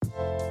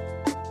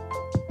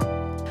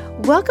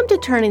Welcome to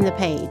Turning the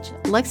Page,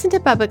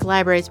 Lexington Public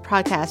Library's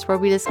podcast where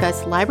we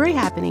discuss library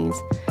happenings,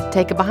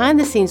 take a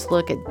behind-the-scenes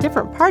look at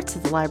different parts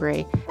of the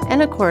library,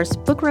 and of course,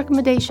 book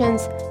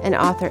recommendations and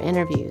author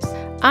interviews.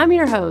 I'm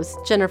your host,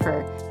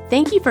 Jennifer.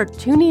 Thank you for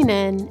tuning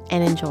in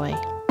and enjoy.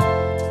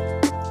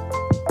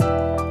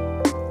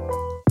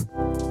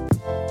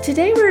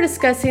 Today we're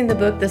discussing the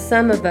book The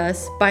Sum of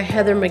Us by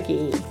Heather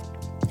McGhee.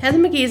 Heather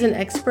McGhee is an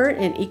expert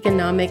in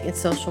economic and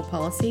social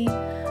policy,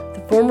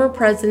 the former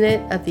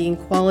president of the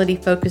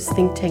equality-focused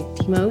think tank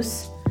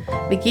Demos.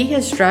 McGhee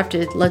has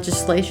drafted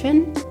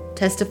legislation,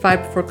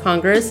 testified before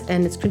Congress,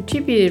 and has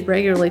contributed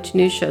regularly to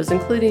news shows,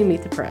 including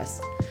Meet the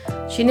Press.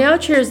 She now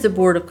chairs the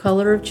board of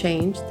Color of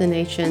Change, the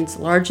nation's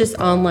largest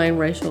online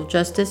racial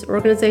justice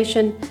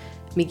organization.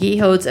 McGhee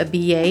holds a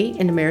BA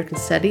in American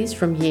Studies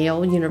from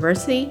Yale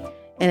University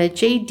and a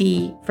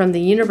JD from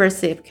the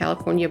University of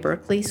California,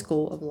 Berkeley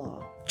School of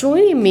Law.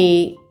 Joining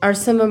me are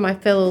some of my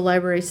fellow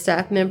library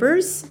staff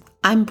members.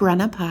 I'm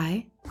Brenna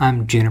Pye.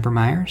 I'm Juniper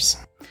Myers.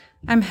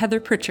 I'm Heather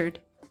Pritchard.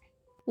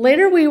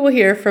 Later, we will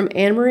hear from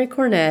Anne Marie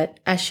Cornett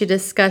as she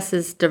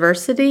discusses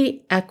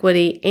diversity,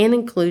 equity, and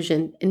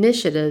inclusion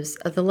initiatives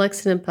of the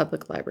Lexington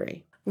Public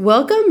Library.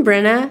 Welcome,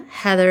 Brenna,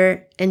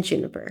 Heather, and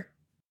Juniper.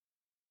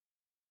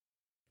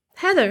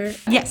 Heather.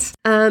 Yes.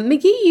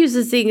 McGhee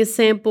uses the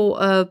example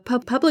of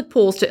public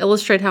pools to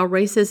illustrate how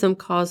racism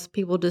caused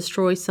people to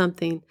destroy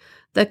something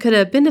that could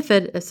have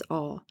benefited us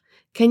all.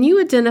 Can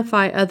you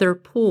identify other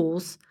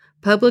pools,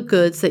 public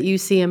goods that you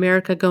see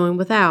America going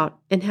without,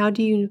 and how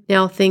do you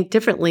now think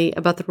differently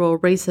about the role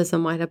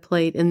racism might have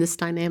played in this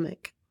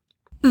dynamic?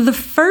 The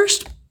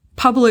first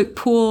public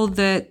pool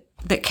that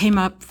came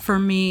up for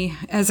me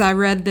as I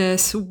read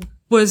this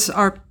was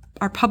our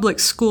public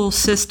school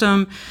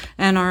system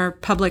and our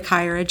public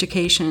higher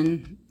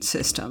education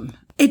system.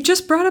 It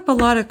just brought up a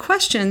lot of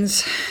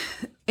questions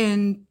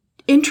and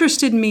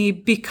interested me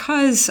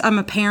because I'm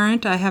a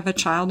parent. I have a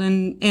child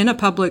in a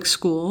public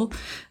school.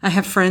 I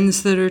have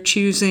friends that are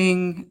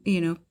choosing,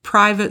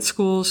 private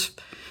schools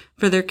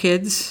for their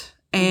kids.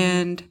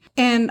 And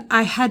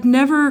I had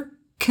never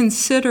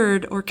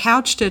considered or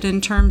couched it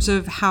in terms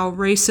of how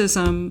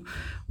racism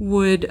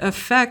would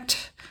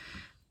affect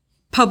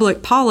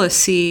public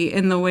policy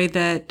in the way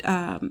that,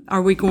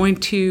 are we going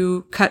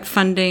to cut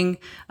funding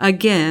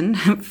again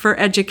for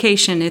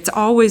education? It's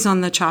always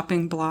on the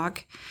chopping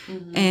block.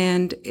 Mm-hmm.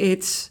 And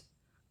it's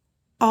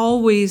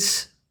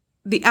always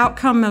the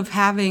outcome of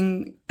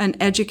having an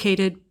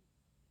educated,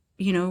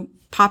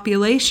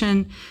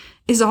 population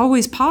is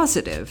always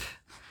positive.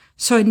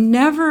 So I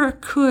never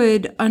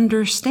could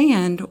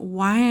understand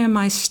why am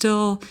I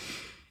still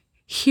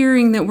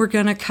hearing that we're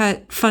going to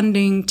cut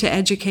funding to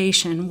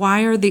education.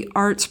 Why are the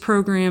arts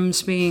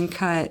programs being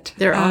cut?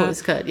 They're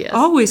always cut, yes.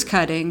 Always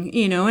cutting,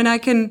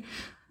 and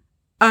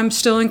I'm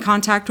still in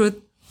contact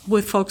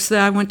with folks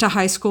that I went to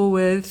high school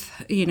with,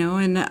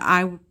 and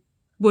I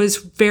was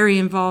very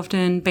involved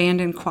in band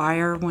and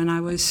choir when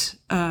I was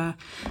a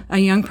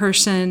young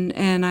person.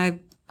 And I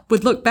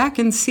would look back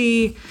and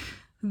see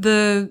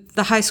the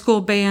high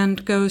school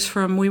band goes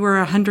from, we were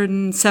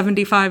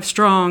 175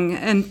 strong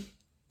and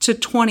to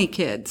 20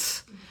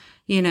 kids,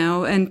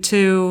 and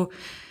to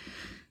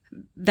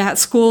that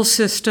school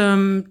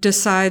system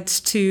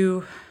decides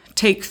to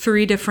take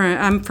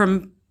I'm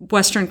from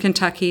Western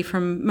Kentucky,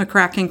 from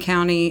McCracken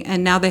County,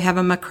 and now they have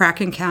a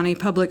McCracken County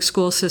public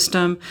school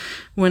system.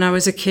 When I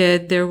was a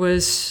kid, there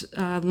was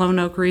Lone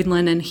Oak,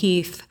 Reedland, and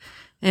Heath,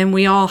 and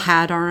we all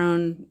had our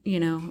own,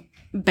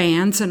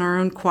 bands and our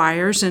own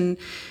choirs. And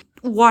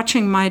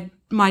watching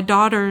my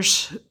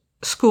daughter's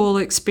school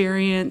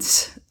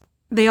experience,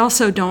 they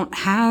also don't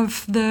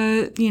have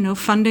the,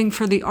 funding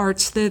for the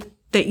arts that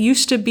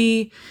used to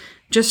be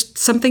just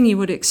something you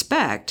would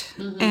expect.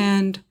 Mm-hmm.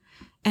 And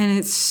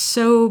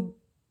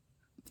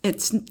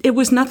it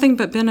was nothing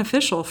but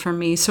beneficial for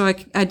me. So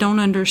I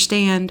don't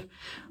understand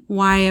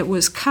why it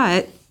was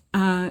cut,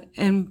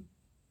 and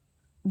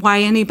why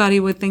anybody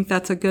would think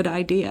that's a good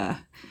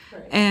idea.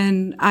 Right.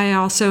 And I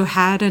also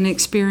had an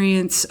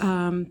experience,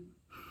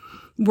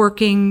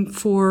 working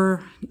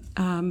for,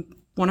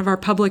 one of our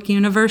public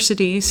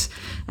universities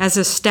as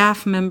a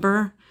staff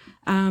member.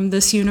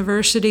 This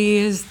university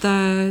is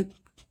has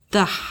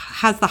the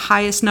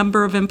highest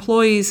number of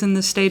employees in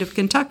the state of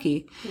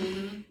Kentucky.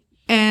 Mm-hmm.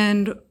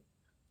 And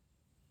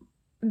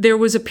there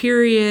was a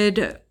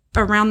period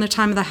around the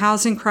time of the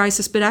housing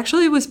crisis, but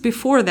actually it was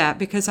before that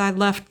because I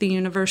left the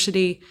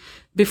university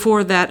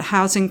before that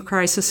housing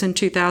crisis in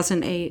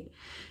 2008.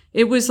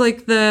 It was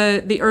like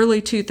the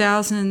early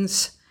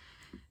 2000s.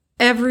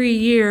 Every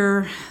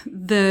year,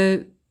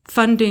 the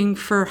funding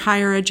for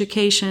higher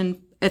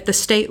education at the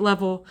state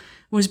level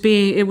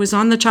it was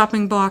on the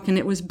chopping block and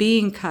it was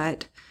being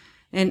cut.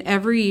 And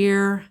every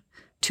year,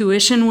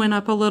 tuition went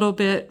up a little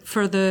bit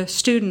for the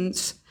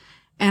students,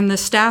 and the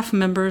staff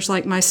members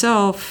like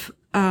myself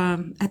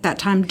at that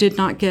time did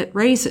not get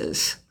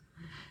raises.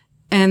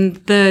 And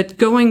the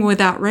going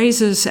without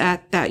raises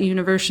at that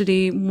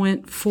university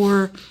went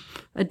for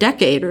a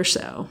decade or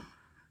so.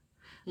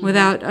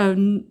 without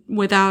an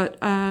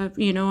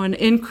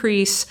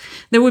increase.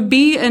 There would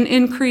be an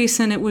increase,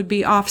 and it would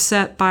be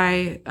offset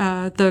by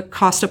the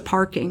cost of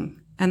parking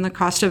and the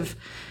cost of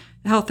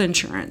health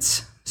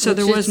insurance. So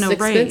there was no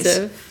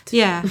raise.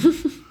 Yeah.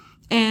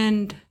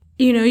 And,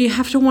 you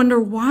have to wonder,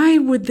 why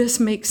would this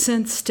make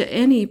sense to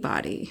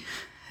anybody?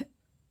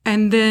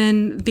 And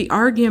then the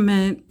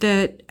argument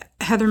that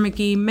Heather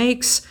McGhee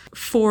makes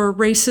for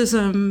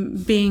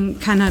racism being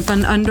kind of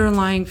an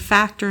underlying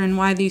factor in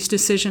why these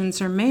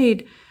decisions are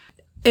made,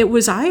 it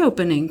was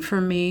eye-opening for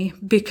me,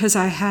 because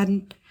I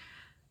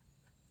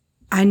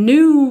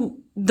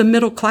knew the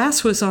middle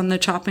class was on the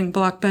chopping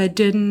block, but I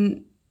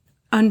didn't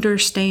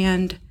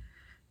understand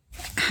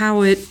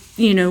how it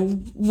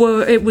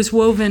was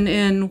woven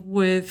in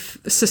with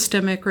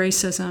systemic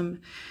racism.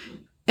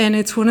 And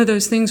it's one of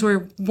those things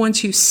where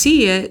once you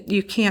see it,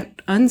 you can't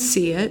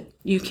unsee it.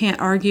 You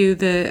can't argue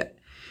that,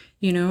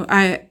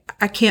 I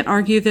can't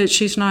argue that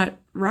she's not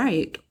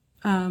right.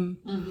 And,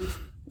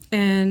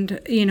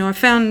 I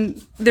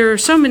found there are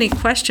so many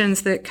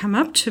questions that come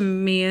up to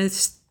me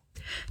as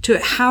to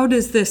how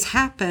does this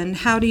happen?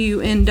 How do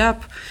you end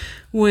up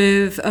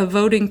with a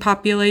voting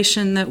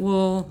population that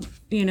will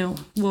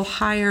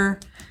hire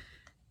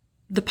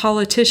the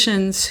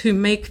politicians who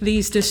make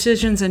these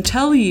decisions and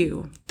tell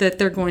you that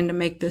they're going to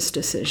make this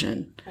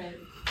decision. Right.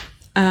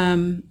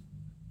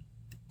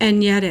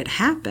 And yet it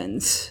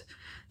happens.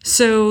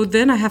 So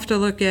then I have to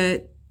look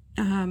at,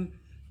 and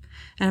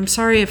I'm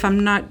sorry if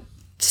I'm not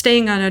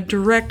staying on a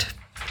direct,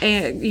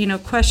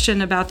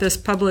 question about this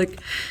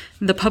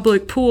the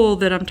public pool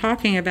that I'm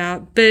talking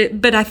about,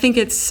 but I think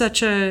it's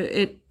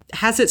it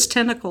has its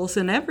tentacles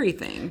in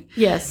everything.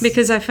 Yes.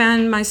 Because I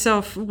found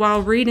myself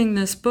while reading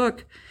this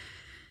book,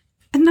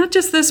 and not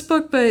just this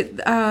book, but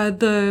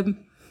the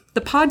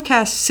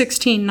podcast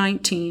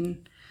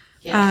 1619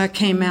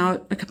 came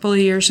out a couple of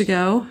years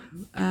ago,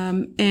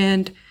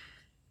 and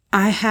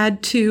I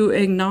had to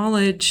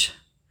acknowledge,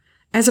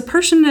 as a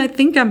person, I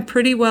think I'm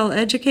pretty well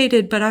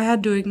educated, but I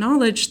had to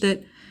acknowledge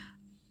that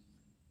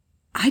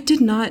I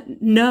did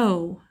not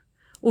know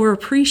or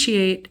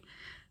appreciate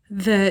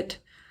that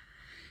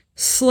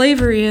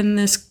slavery in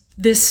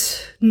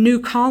this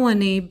new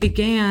colony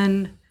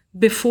began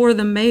before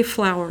the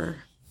Mayflower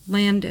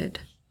landed.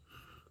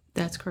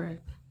 That's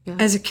correct. Yeah.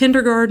 As a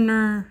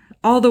kindergartner,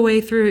 all the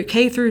way through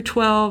K through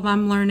 12,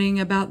 I'm learning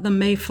about the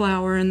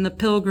Mayflower and the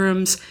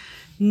Pilgrims,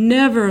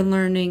 never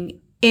learning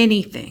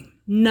anything,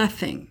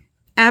 nothing,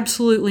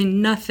 absolutely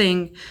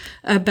nothing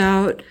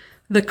about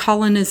the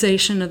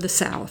colonization of the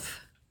South.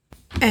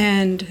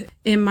 And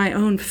in my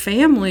own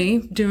family,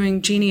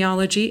 doing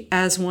genealogy,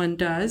 as one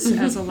does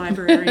as a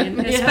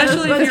librarian,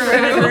 especially if you're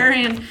a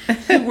librarian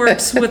who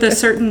works with a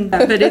certain,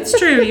 but it's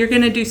true, you're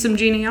going to do some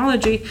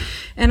genealogy.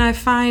 And I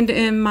find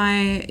in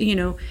my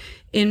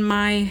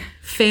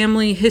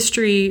family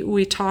history,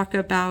 we talk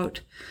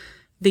about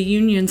the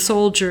Union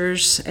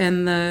soldiers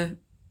and the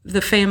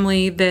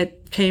family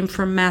that came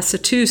from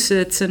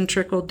Massachusetts and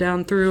trickled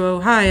down through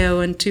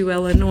Ohio and to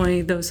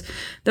Illinois, those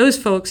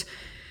folks.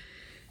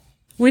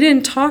 We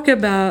didn't talk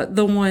about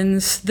the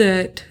ones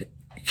that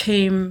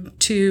came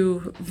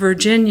to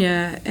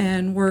Virginia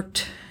and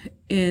worked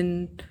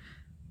in,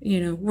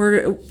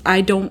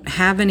 I don't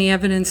have any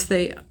evidence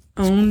they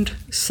owned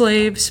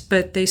slaves,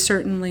 but they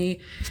certainly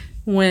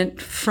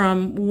went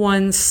from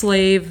one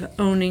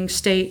slave-owning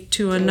state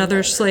to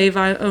another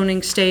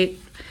slave-owning state,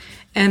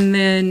 and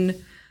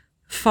then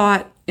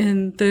fought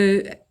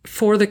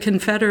for the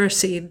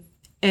Confederacy.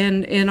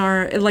 And in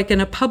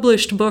a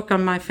published book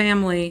on my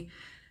family,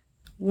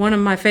 one of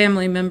my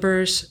family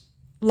members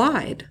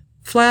lied,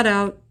 flat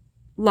out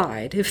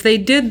lied. If they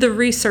did the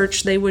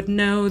research, they would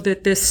know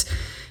that this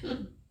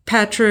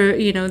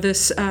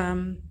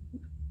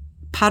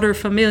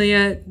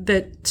paterfamilia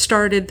that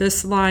started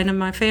this line of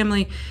my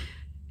family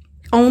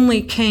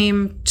only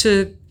came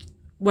to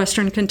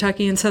Western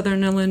Kentucky and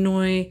Southern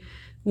Illinois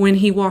when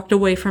he walked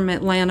away from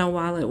Atlanta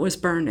while it was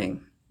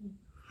burning.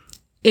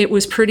 It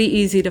was pretty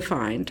easy to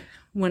find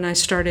when I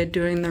started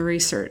doing the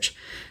research.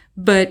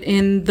 But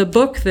in the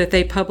book that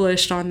they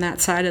published on that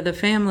side of the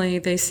family,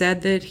 they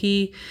said that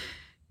he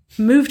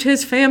moved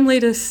his family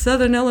to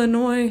Southern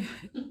Illinois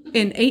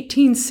in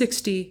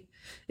 1860.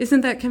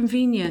 Isn't that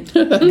convenient?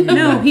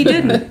 No, he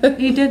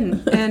didn't. He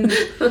didn't. And,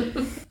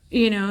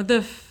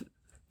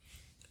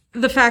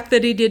 the fact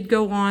that he did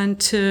go on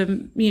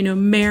to,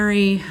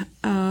 marry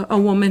a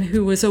woman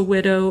who was a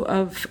widow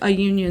of a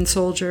Union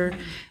soldier,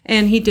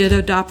 and he did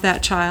adopt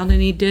that child,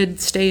 and he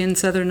did stay in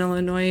Southern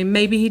Illinois.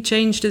 Maybe he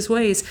changed his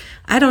ways.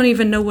 I don't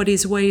even know what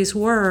his ways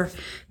were,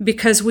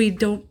 because we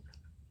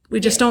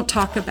just don't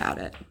talk about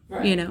it,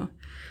 right.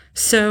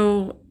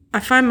 So I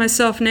find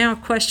myself now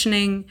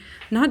questioning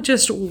not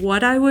just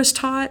what I was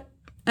taught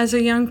as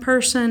a young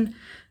person,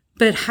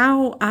 but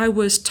how I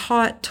was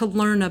taught to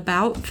learn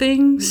about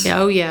things.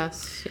 Oh,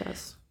 yes,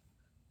 yes.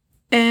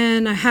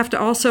 And I have to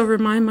also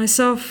remind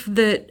myself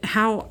that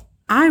how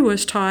I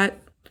was taught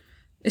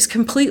is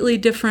completely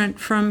different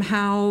from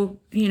how,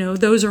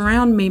 those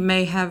around me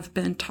may have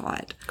been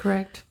taught.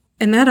 Correct.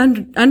 and that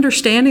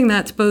understanding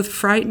that's both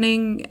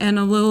frightening and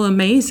a little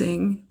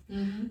amazing.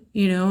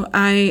 You know,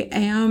 I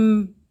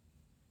am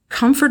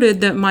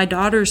comforted that my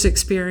daughter's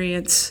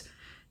experience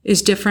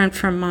is different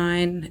from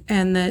mine,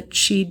 and that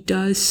she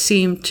does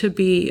seem to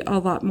be a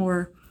lot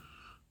more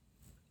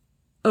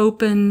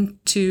open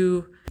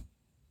to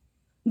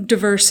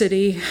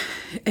diversity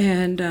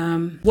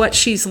and what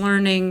she's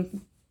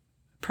learning,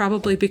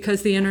 probably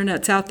because the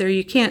internet's out there.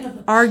 You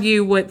can't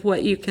argue with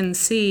what you can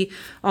see,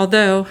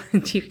 although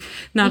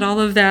not all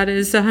of that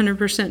is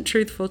 100%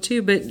 truthful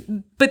too,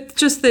 but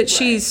just that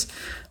she's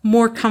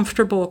more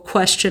comfortable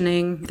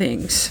questioning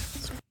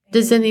things.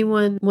 Does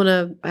anyone want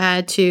to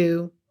add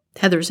to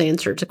Heather's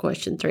answer to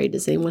question 3?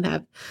 Does anyone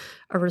have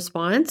a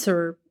response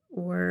or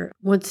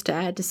wants to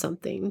add to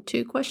something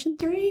to question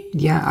 3?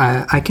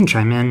 Yeah, I can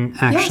chime in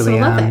actually,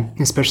 Yes, I love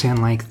that. especially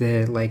on like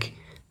the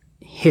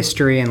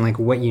history and like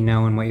what you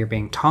know and what you're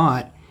being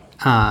taught.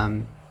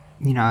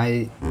 You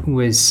know,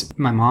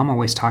 my mom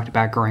always talked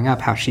about growing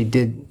up how she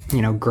did,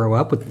 you know, grow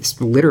up with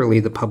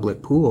literally the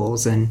public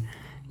pools, and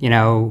you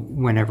know,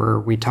 whenever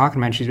we talk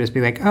about it, she'd just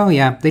be like, "Oh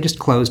yeah, they just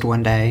closed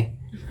one day."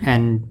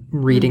 And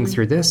reading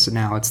through this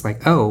now, it's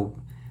like, oh,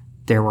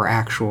 there were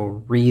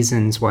actual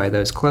reasons why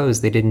those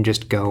closed. They didn't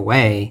just go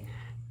away.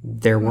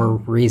 There were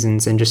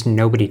reasons, and just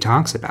nobody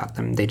talks about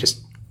them. They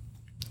just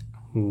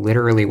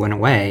literally went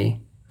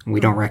away. We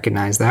don't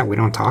recognize that. We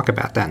don't talk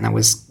about that. And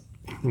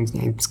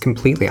it's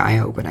completely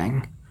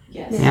eye-opening.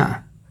 Yes.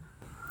 Yeah.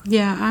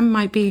 Yeah, I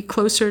might be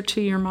closer to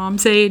your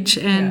mom's age,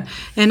 and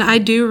I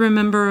do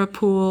remember a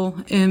pool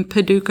in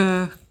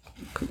Paducah,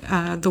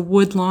 the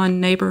Woodlawn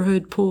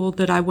neighborhood pool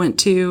that I went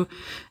to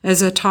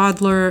as a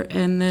toddler,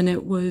 and then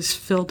it was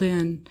filled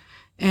in.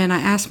 And I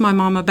asked my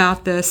mom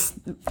about this,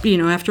 you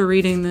know, after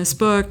reading this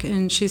book,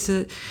 and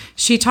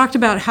she talked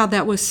about how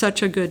that was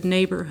such a good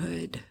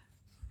neighborhood.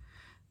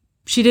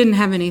 She didn't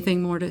have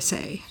anything more to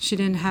say. She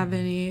didn't have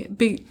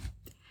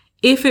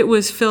if it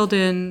was filled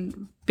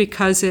in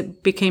because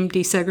it became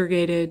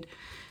desegregated,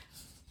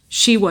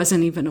 she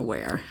wasn't even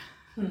aware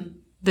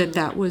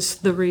that was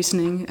the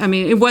reasoning. I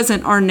mean, it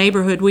wasn't our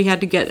neighborhood. We had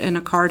to get in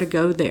a car to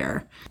go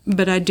there.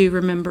 But I do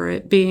remember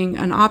it being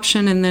an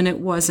option, and then it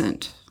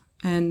wasn't.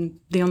 And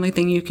the only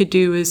thing you could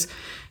do is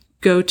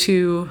go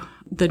to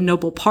the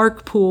Noble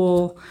Park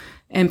pool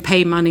and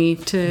pay money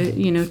to,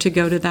 you know, to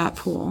go to that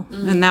pool.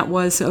 And that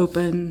was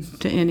open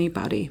to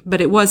anybody.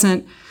 But it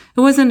wasn't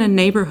a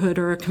neighborhood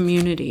or a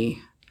community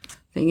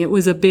thing. It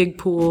was a big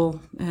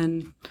pool.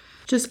 And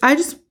I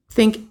just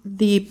think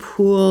the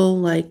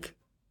pool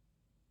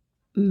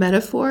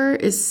metaphor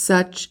is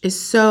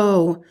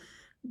so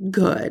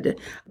good.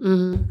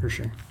 For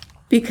sure.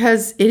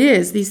 Because it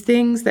is these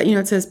things that, you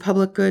know, it says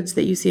public goods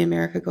that you see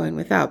America going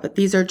without, but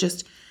these are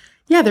just,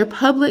 they're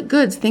public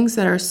goods, things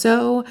that are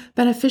so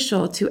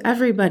beneficial to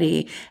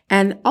everybody,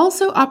 and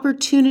also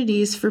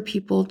opportunities for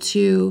people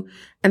to,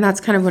 and that's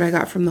kind of what I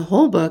got from the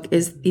whole book,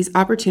 is these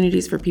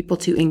opportunities for people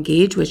to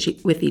engage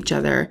with each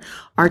other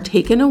are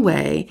taken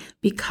away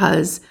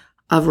because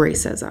of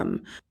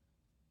racism.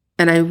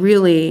 And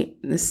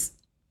this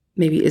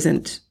maybe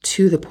isn't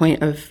to the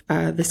point of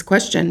this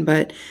question,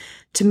 but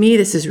to me,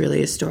 this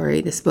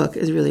book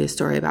is really a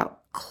story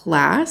about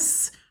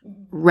class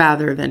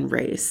rather than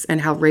race,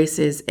 and how race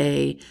is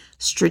it's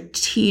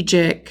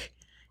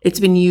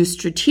been used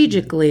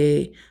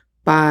strategically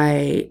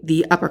by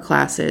the upper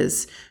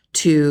classes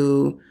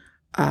to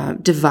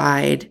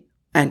divide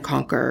and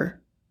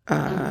conquer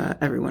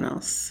everyone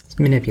else. It's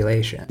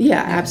manipulation.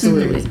 Yeah,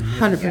 absolutely.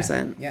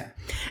 100%. Yeah.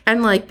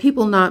 And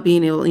people not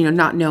being able,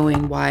 not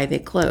knowing why they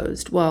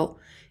closed. Well,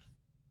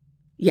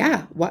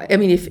 yeah. Why? I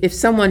mean, if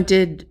someone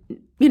did,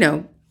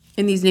 in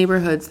these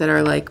neighborhoods that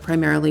are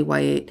primarily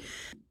white,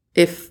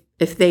 if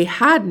they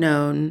had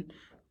known,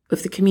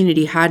 if the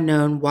community had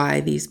known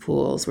why these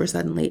pools were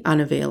suddenly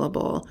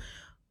unavailable,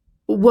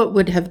 what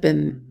would have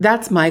been,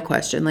 that's my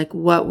question.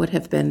 What would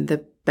have been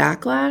the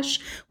backlash?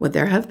 Would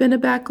there have been a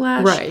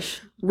backlash?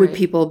 Right. Would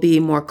people be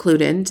more clued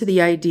into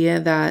the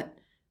idea that,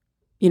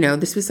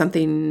 this was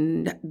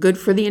something good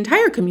for the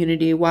entire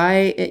community?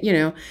 Why,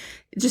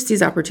 just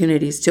these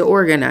opportunities to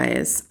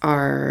organize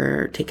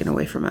are taken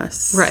away from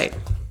us. Right.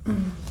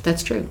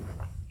 That's true.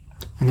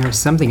 And there was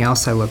something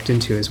else I looked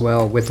into as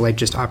well with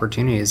just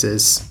opportunities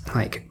is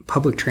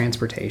public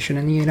transportation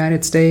in the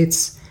United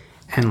States,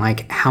 and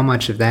how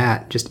much of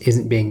that just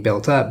isn't being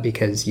built up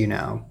because,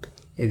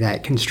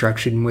 that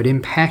construction would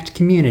impact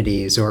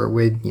communities or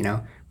would,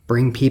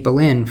 bring people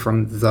in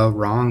from the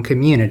wrong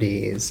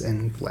communities.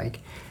 And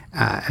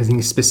I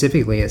think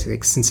specifically as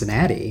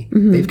Cincinnati,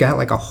 they've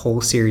got a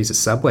whole series of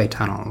subway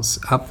tunnels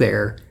up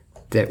there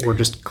that were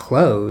just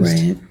closed.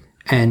 Right.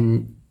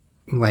 And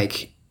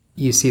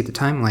you see at the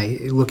time,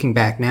 looking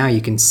back now,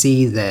 you can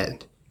see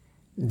that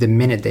the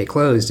minute they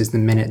closed is the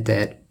minute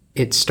that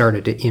it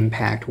started to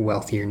impact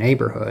wealthier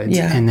neighborhoods.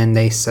 Yeah. And then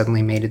they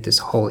suddenly made it this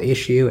whole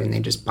issue, and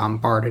they just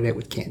bombarded it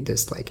with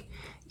this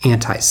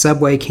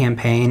anti-subway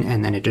campaign,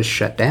 and then it just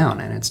shut down.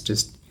 And it's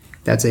just,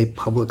 that's a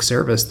public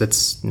service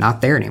that's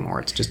not there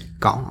anymore. It's just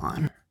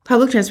gone.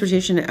 Public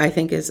transportation, I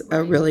think, is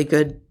a really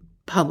good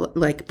public,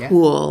 like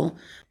pool.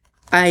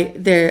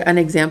 An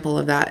example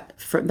of that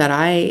that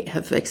I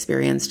have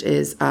experienced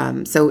is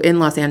so in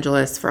Los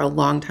Angeles for a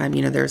long time,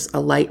 there's a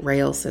light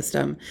rail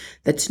system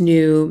that's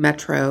new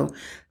metro,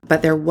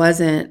 but there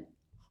wasn't,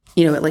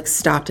 it like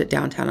stopped at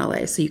downtown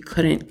LA, so you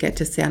couldn't get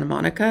to Santa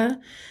Monica,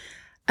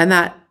 and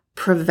that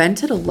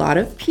prevented a lot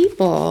of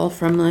people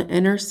from the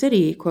inner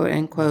city, quote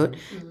unquote,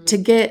 to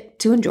get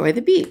to enjoy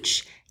the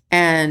beach.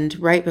 And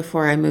right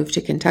before I moved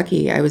to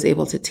Kentucky, I was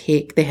able to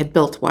they had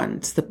built one.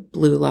 It's the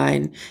blue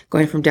line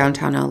going from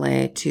downtown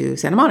LA to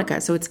Santa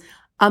Monica. So it's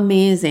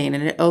amazing.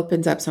 And it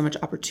opens up so much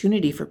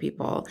opportunity for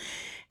people.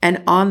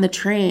 And on the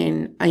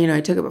train,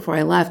 I took it before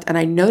I left, and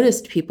I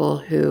noticed people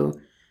who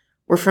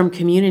were from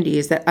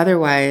communities that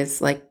otherwise,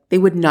 like, they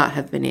would not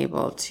have been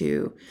able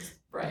to,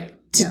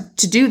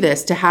 to do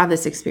this, to have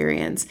this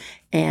experience.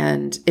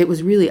 And it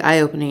was really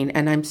eye-opening.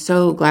 And I'm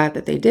so glad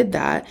that they did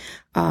that.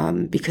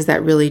 Because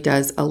that really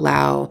does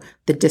allow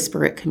the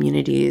disparate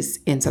communities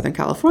in Southern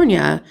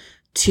California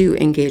to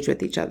engage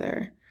with each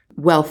other.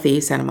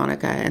 Wealthy Santa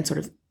Monica and sort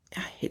of,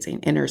 I hate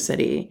saying inner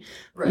city,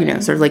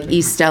 sort of like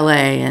East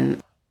LA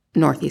and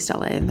Northeast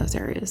LA and those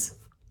areas.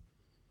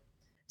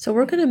 So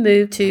we're going to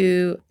move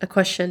to a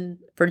question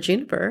for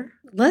Juniper.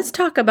 Let's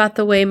talk about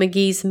the way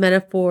McGee's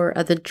metaphor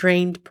of the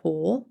drained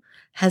pool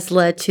has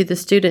led to the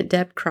student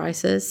debt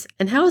crisis,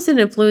 and how is it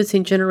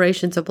influencing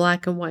generations of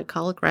Black and white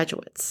college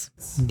graduates?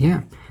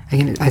 Yeah.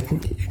 Again, I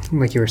think,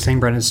 like you were saying,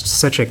 Brenda, it's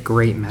such a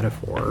great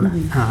metaphor.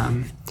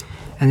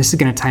 And this is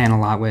going to tie in a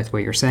lot with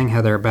what you're saying,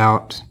 Heather,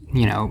 about,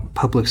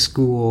 public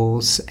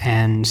schools.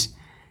 And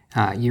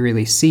you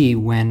really see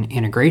when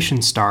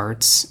integration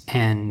starts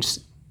and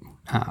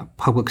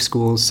public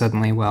schools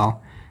suddenly,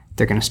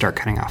 they're going to start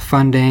cutting off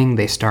funding.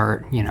 They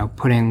start,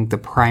 putting the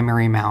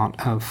primary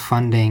amount of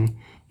funding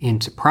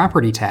into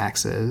property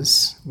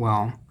taxes.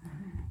 Well,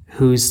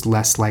 who's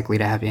less likely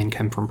to have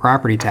income from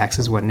property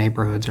taxes? What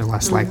neighborhoods are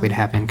less likely to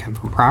have income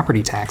from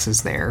property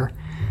taxes there?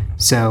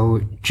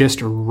 So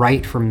just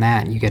right from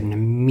that, you get an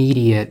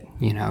immediate,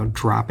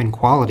 drop in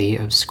quality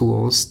of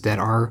schools that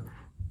are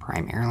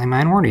primarily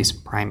minorities,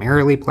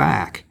 primarily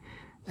Black.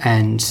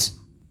 And,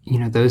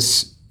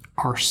 those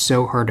are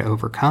so hard to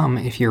overcome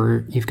if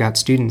you've got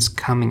students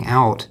coming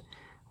out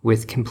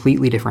with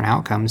completely different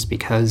outcomes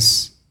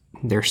because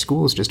their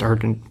schools just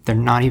they're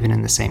not even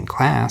in the same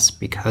class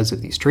because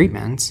of these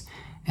treatments.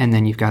 And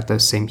then you've got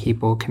those same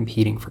people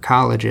competing for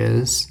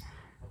colleges.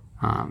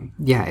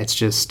 It's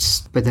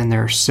just, but then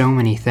there are so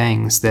many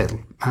things that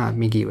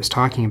McGee was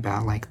talking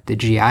about, like the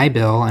GI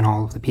Bill and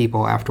all of the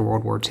people after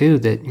World War II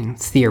that,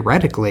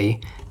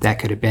 theoretically, that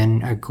could have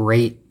been a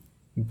great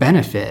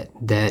benefit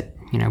that,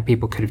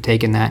 people could have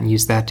taken that and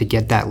used that to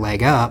get that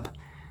leg up.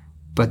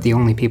 But the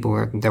only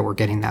people that were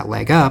getting that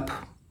leg up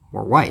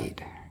were white.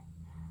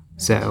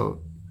 So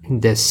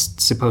this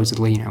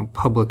supposedly,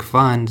 public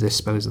fund, this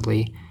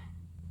supposedly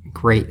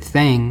great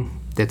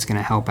thing that's going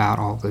to help out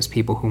all of those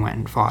people who went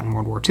and fought in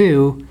World War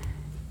II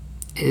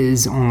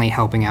is only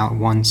helping out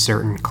one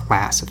certain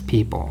class of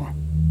people.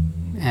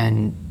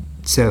 And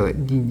so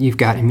you've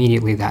got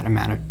immediately that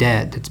amount of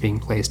debt that's being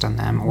placed on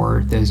them,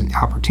 or those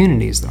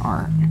opportunities that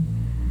aren't.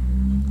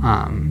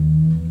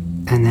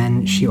 And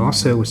then she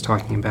also was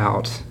talking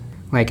about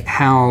like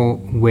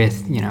how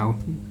with,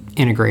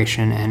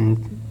 integration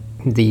and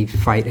the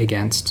fight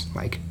against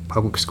like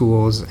public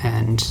schools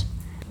and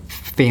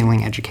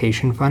failing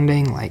education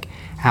funding, like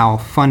how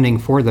funding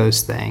for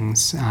those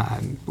things,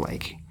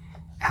 like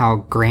how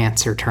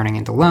grants are turning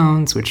into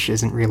loans, which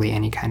isn't really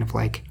any kind of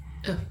like,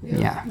 so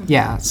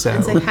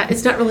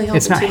it's not really helping.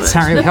 It's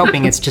not really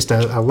helping. It's just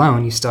a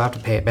loan. You still have to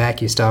pay it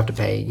back. You still have to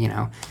pay,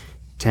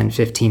 10,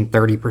 15,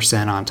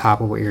 30% on top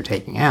of what you're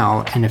taking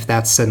out. And if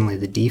that's suddenly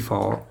the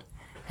default,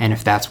 and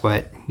if that's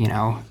what,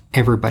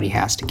 everybody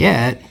has to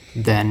get,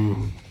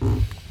 then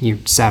you're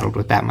saddled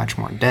with that much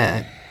more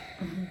debt.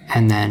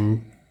 And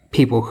then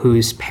people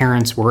whose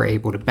parents were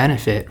able to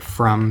benefit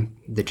from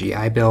the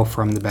GI Bill,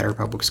 from the better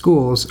public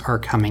schools, are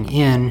coming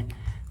in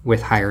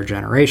with higher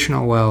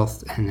generational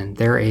wealth, and then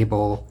they're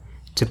able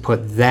to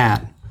put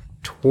that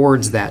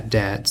towards that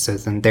debt so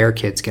then their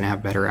kids can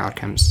have better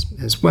outcomes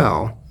as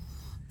well.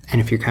 And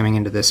if you're coming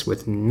into this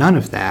with none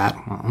of that,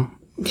 well,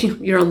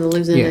 you're on the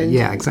losing end.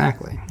 Yeah,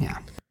 exactly. Yeah.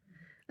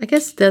 I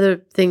guess the other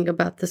thing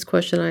about this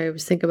question I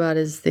always think about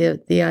is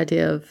the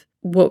idea of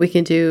what we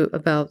can do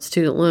about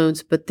student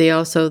loans, but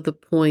also the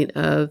point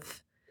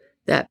of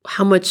that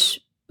how much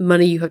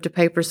money you have to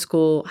pay for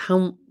school,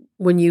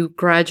 when you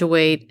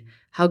graduate,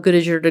 how good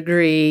is your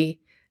degree,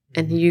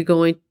 and you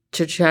going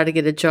to try to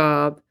get a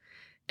job.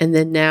 And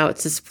then now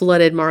it's this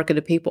flooded market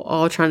of people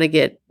all trying to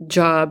get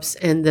jobs,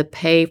 and the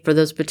pay for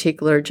those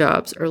particular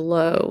jobs are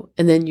low.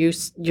 And then you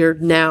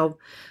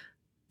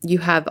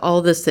have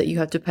all this that you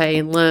have to pay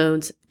in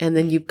loans, and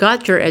then you've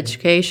got your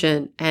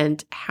education,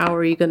 and how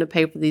are you going to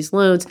pay for these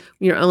loans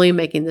when you're only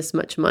making this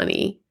much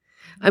money?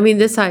 I mean,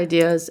 this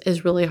idea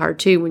is really hard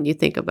too when you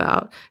think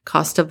about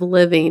cost of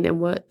living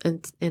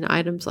and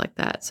items like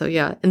that. So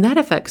yeah, and that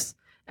affects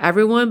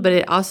everyone, but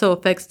it also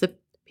affects the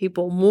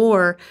people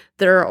more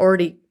that are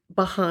already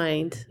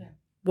behind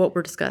what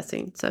we're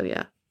discussing. So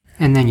yeah.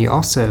 And then you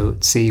also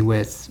see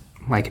with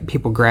like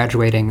people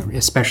graduating,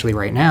 especially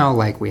right now,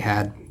 like we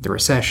had the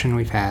recession,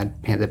 we've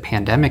had the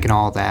pandemic and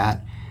all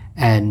that.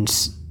 And,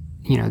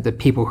 the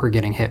people who are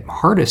getting hit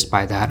hardest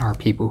by that are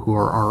people who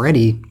are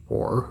already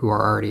poor, who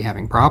are already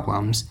having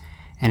problems.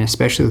 And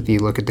especially if you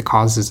look at the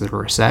causes of the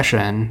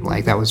recession,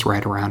 like that was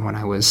right around when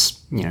I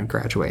was,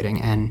 graduating.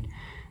 And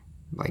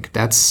like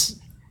that's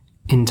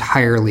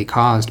entirely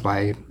caused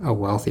by a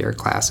wealthier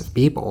class of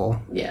people.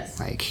 Yes.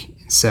 Like,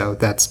 so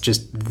that's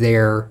just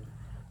their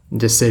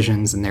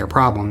decisions and their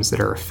problems that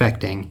are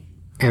affecting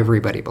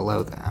everybody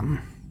below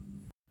them.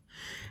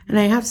 And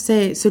I have to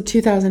say, so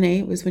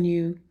 2008 was when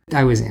you...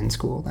 I was in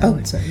school then.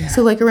 Oh, so yeah.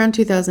 So like around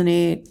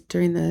 2008,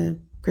 during the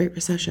Great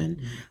Recession,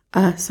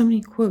 so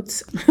many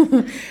quotes,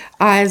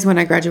 is when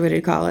I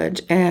graduated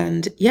college.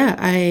 And yeah,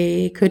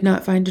 I could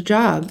not find a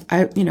job.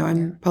 I'm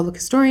a public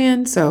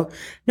historian, so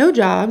no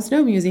jobs,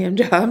 no museum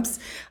jobs.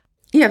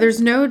 Yeah,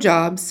 there's no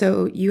job,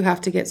 so you have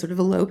to get sort of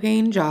a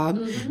low-paying job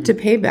to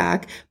pay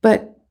back.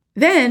 But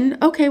then,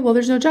 okay, well,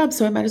 there's no job,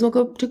 so I might as well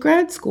go to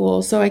grad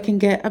school so I can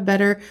get a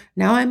better...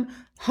 Now I'm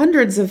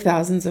hundreds of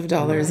thousands of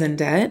dollars in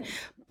debt.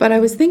 But I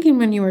was thinking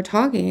when you were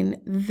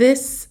talking,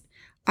 this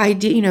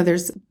idea,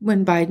 there's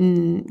when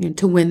Biden,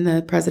 to win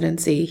the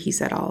presidency, he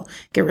said, I'll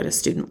get rid of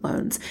student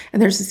loans.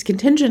 And there's this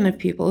contingent of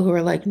people who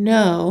are like,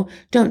 no,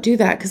 don't do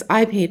that because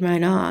I paid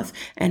mine off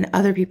and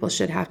other people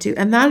should have to.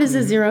 And that is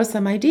a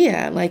zero-sum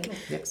idea. Like,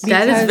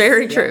 that is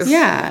very true.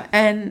 Yeah.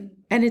 And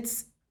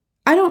it's,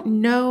 I don't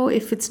know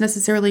if it's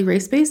necessarily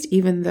race-based,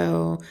 even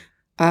though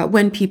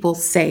when people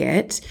say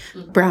it,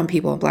 brown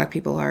people and black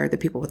people are the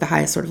people with the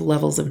highest sort of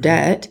levels of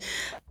debt.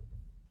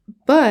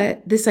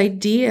 But this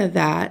idea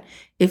that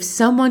if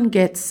someone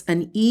gets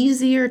an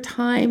easier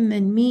time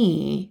than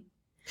me,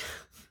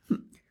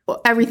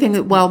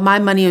 my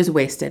money is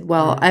wasted.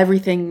 Well,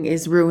 everything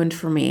is ruined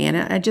for me. And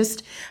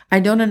I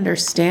don't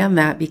understand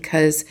that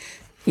because,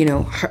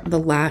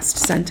 the last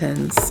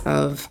sentence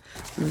of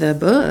the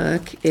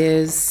book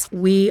is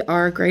we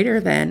are greater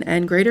than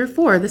and greater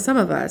for the sum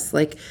of us.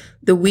 Like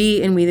the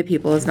we and we the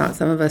people is not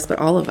some of us, but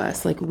all of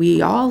us. Like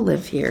we all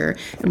live here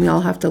and we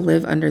all have to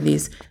live under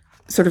these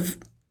sort of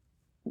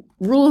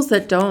rules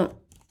that don't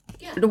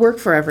work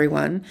for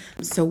everyone.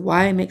 So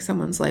why make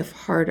someone's life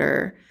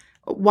harder?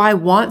 Why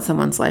want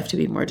someone's life to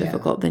be more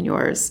difficult than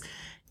yours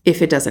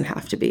if it doesn't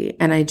have to be?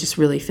 And I just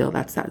really feel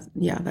that's that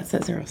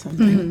zero-sum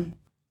thing. Mm-hmm.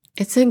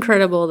 It's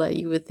incredible that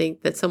you would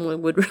think that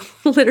someone would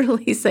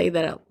literally say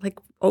that. Like,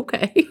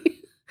 okay,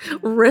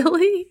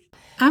 really?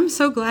 I'm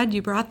so glad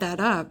you brought that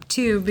up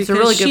too, because it's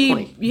a really good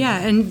point. Yeah,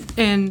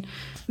 and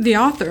the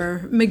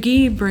author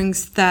McGee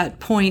brings that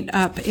point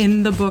up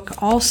in the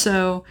book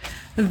also.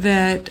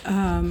 That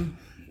and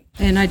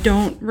I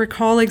don't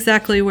recall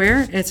exactly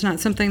where. It's not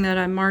something that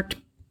I marked,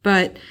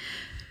 but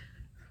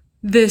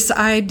this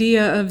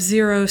idea of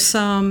zero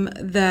sum,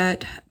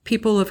 that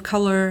people of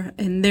color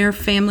and their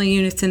family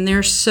units and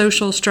their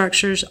social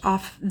structures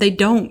they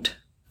don't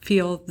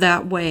feel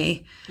that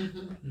way.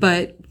 Mm-hmm.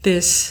 But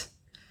this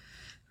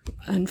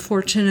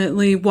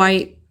unfortunately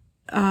white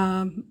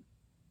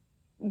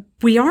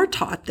we are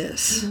taught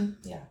this.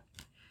 Mm-hmm. Yeah.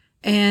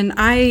 And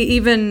I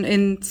even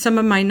in some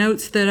of my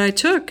notes that I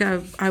took,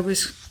 I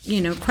was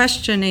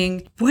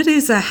questioning what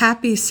is a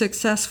happy,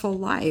 successful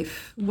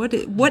life? What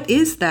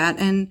is that?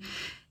 And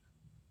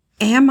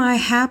am I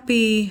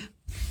happy?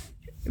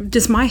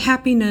 Does my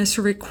happiness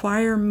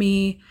require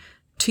me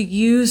to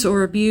use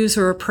or abuse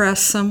or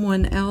oppress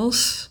someone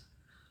else?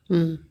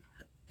 Mm.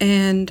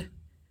 And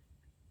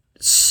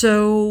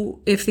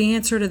so if the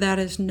answer to that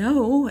is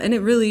no, and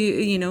it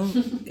really,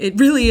 it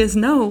really is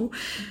no,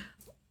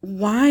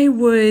 why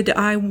would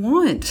I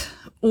want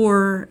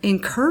or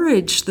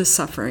encourage the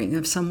suffering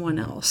of someone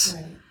else?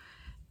 Right.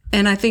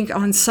 And I think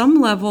on some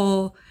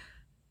level,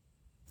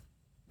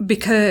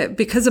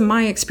 because of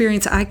my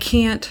experience, I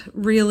can't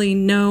really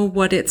know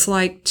what it's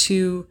like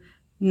to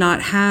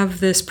not have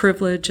this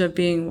privilege of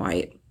being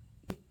white,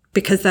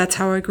 because that's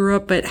how I grew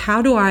up. But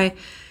how do I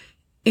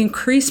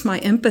increase my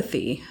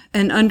empathy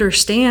and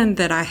understand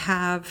that I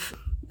have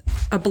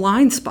a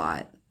blind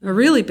spot, a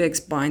really big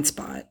blind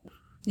spot?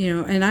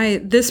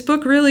 And this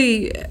book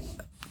really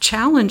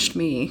challenged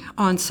me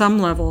on some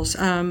levels.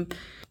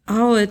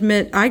 I'll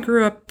admit I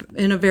grew up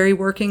in a very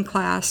working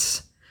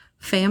class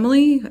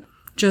family,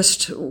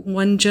 just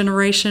one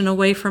generation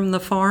away from the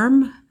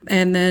farm.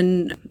 And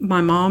then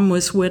my mom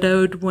was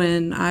widowed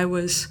when I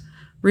was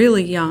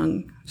really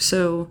young.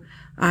 So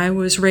I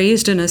was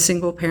raised in a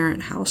single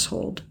parent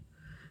household.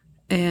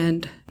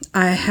 And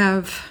I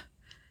have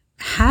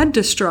had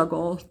to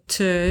struggle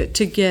to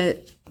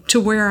get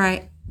to where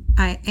I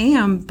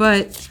am,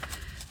 but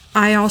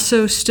I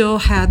also still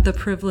had the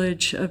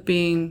privilege of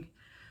being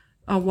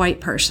a white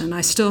person. I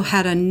still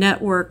had a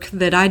network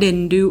that I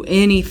didn't do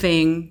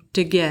anything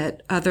to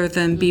get other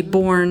than be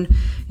born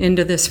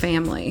into this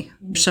family.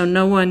 So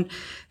no one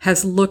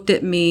has looked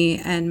at me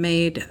and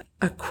made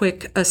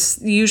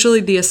usually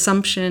the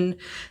assumption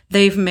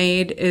they've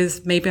made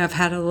is maybe I've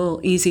had a little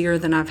easier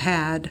than I've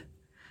had.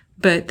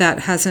 but that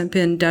hasn't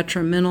been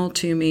detrimental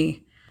to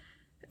me.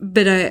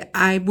 But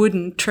I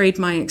wouldn't trade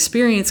my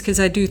experience, because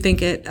I do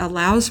think it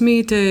allows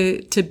me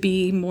to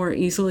be more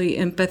easily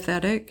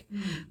empathetic.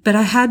 But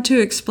I had to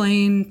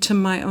explain to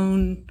my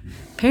own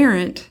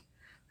parent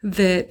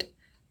that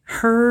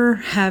her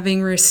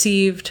having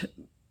received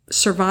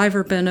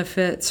survivor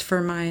benefits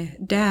for my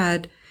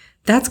dad,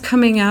 that's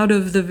coming out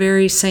of the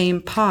very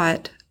same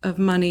pot of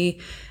money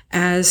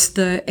as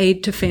the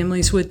aid to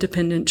families with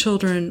dependent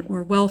children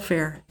or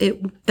welfare.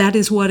 That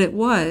is what it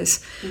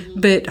was.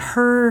 But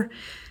her,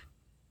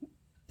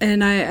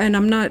 and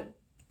I'm not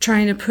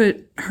trying to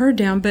put her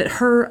down, but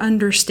her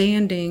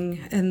understanding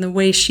and the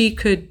way she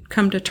could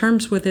come to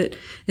terms with it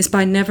is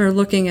by never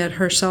looking at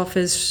herself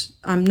as,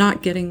 I'm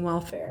not getting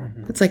welfare.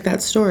 It's like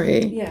that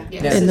story Yeah.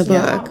 in the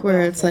book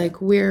where it's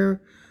like,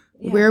 we're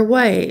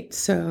white,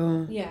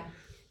 so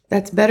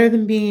that's better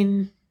than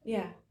being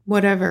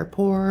whatever,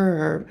 poor,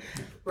 or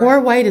poor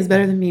white is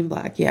better than being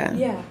black.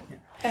 Yeah.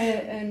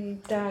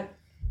 And that,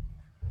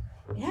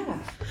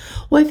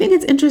 Well, I think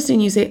it's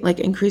interesting you say like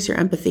increase your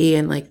empathy,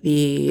 and like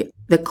the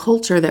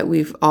culture that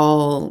we've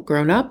all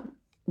grown up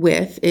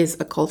with is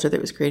a culture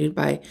that was created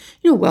by,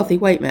 wealthy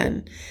white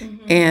men.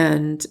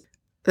 And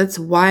that's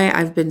why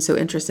I've been so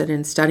interested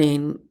in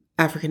studying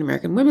African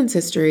American women's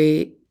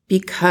history,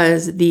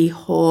 because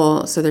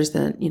so there's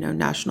the,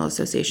 National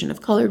Association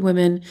of Colored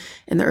Women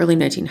in the early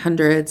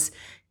 1900s,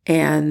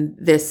 and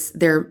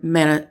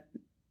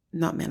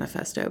not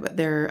manifesto, but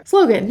their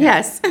slogan,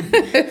 yes,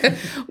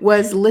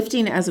 was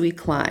lifting as we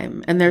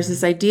climb. And there's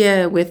this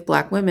idea with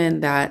Black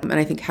women that, and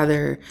I think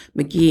Heather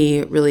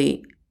McGhee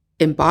really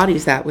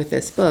embodies that with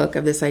this book,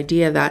 of this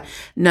idea that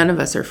none of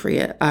us are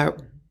free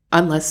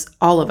unless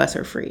all of us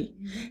are free.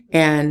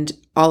 And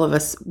all of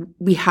us,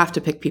 we have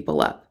to pick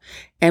people up.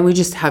 And we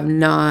just have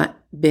not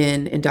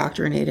been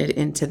indoctrinated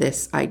into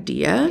this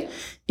idea.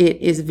 It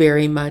is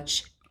very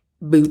much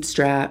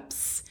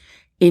bootstraps,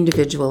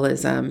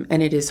 individualism,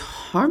 and it is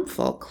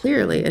harmful.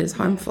 Clearly, it is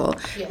harmful.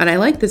 And I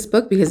like this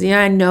book because,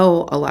 I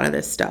know a lot of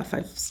this stuff.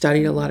 I've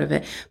studied a lot of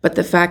it. But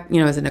the fact,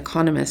 as an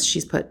economist,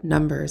 she's put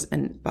numbers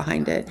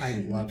behind it.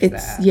 I love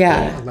that.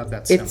 Yeah. I love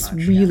that so much. It's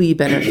really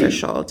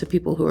beneficial to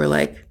people who are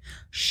like,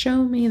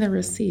 show me the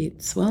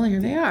receipts. Well,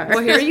 here they are. Well,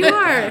 here you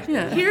are.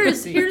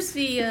 Here's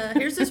the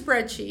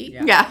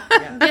spreadsheet. Yeah.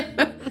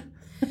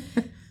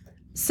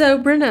 So,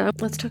 Brenna,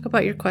 let's talk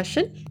about your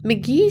question.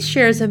 McGhee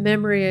shares a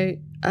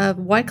memory of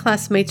white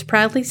classmates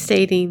proudly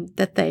stating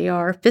that they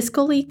are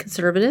fiscally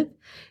conservative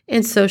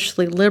and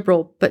socially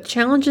liberal, but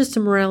challenges the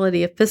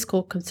morality of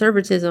fiscal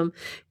conservatism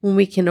when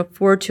we can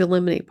afford to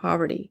eliminate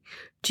poverty.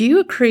 Do you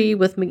agree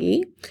with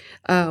McGhee?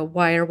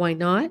 Why or why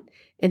not?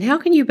 And how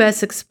can you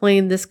best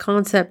explain this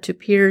concept to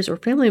peers or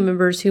family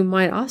members who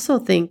might also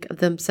think of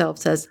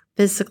themselves as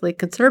fiscally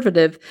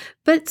conservative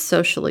but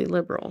socially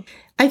liberal?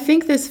 I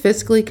think this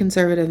fiscally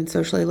conservative and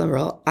socially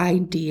liberal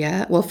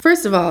idea, well,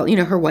 first of all,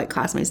 her white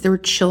classmates, there were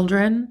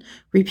children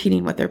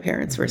repeating what their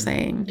parents were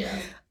saying. Yeah.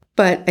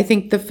 But I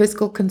think the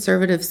fiscal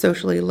conservative,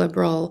 socially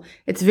liberal,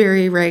 it's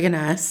very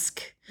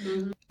Reagan-esque.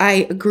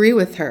 I agree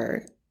with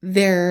her.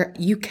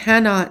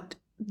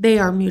 They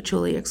are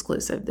mutually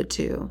exclusive, the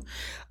two.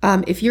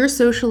 If you're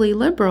socially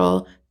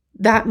liberal,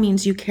 that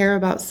means you care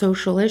about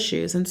social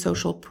issues and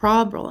social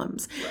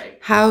problems. Right.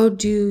 How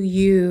do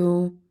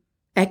you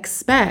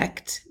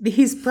expect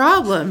these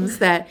problems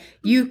that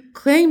you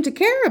claim to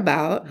care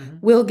about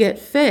will get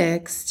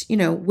fixed,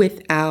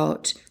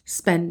 without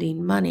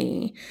spending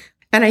money?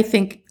 And I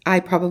think I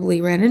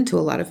probably ran into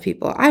a lot of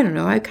people. I don't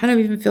know. I kind of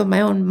even feel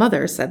my own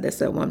mother said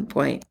this at one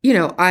point.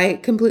 I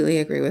completely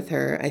agree with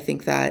her. I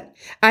think that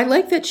I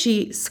like that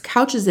she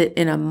couches it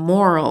in a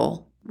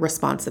moral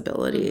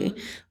responsibility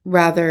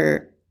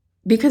rather,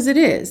 because it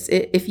is.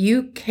 If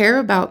you care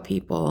about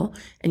people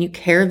and you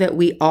care that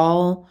we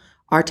all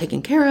are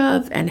taken care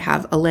of and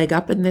have a leg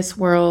up in this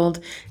world,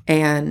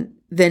 and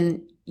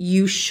then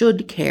you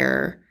should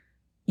care.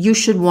 You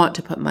should want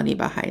to put money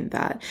behind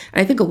that.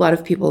 And I think a lot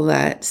of people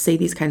that say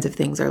these kinds of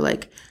things are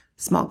like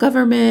small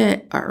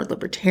government or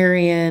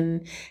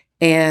libertarian,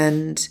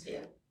 and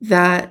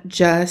that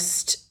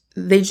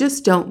they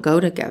just don't go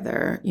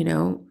together.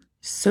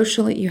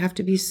 Socially, you have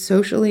to be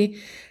socially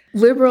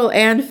liberal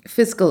and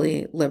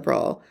fiscally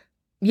liberal.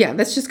 Yeah,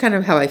 that's just kind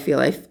of how I feel.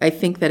 I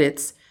think that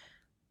it's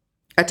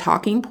a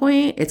talking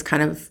point. It's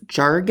kind of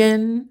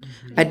jargon.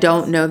 Mm-hmm. I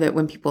don't know that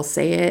when people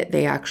say it,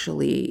 they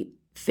actually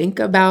think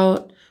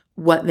about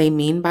what they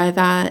mean by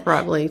that.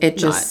 Probably it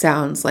just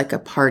sounds like a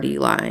party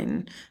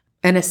line,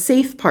 and a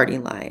safe party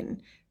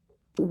line.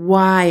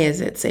 Why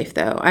is it safe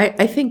though?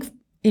 I think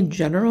in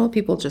general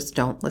people just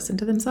don't listen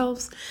to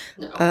themselves.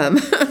 No.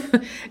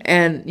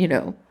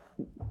 And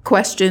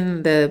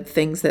question the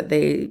things that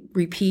they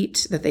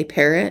repeat, that they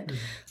parrot. Mm-hmm.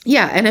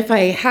 Yeah, and if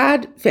I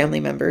had family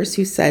members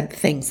who said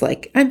things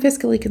like, I'm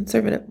fiscally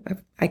conservative,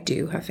 I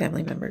do have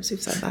family members who've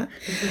said that.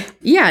 Mm-hmm.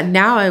 Yeah,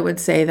 now I would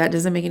say that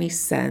doesn't make any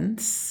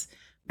sense.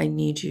 I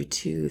need you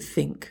to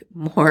think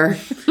more.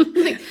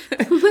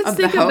 let's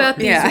think about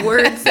these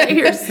words that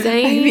you're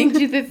saying. I think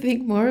you should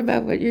think more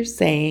about what you're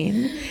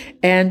saying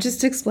and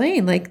just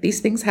explain, like, these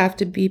things have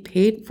to be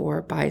paid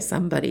for by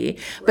somebody.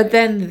 Right. But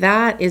then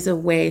that is a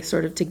way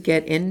sort of to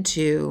get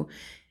into,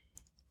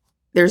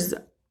 there's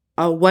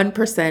a 1%,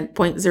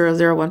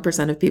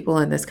 0.001% of people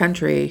in this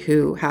country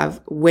who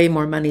have way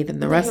more money than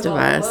the rest of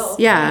us. Well.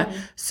 Yeah.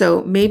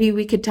 So maybe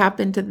we could tap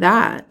into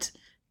that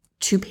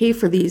to pay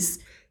for these,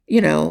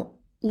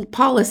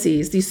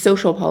 policies, these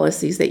social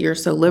policies that you're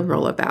so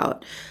liberal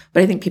about.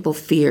 But I think I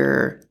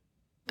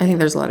think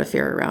there's a lot of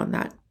fear around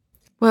that.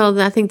 Well,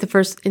 I think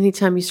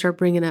anytime you start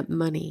bringing up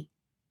money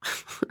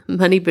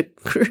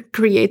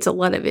creates a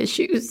lot of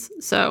issues.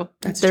 So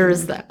there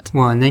is that.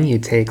 Well, and then you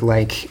take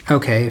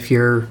okay, if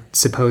you're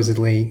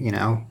supposedly,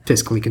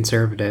 fiscally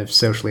conservative,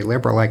 socially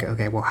liberal,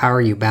 okay, well, how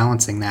are you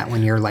balancing that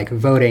when you're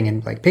voting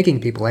and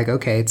picking people?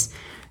 Okay, it's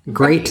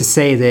great to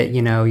say that,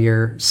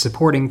 you're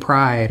supporting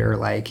pride or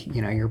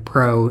you're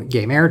pro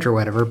gay marriage or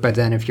whatever. But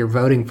then if you're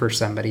voting for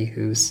somebody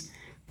who's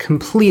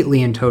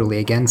completely and totally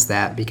against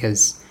that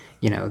because,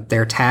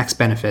 their tax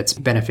benefits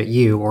benefit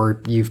you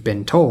or you've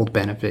been told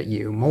benefit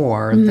you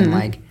more,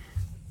 then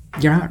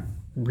you're not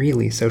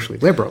really socially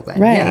liberal then.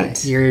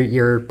 Right. Yeah,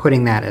 you're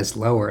putting that as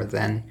lower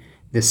than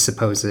this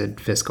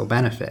supposed fiscal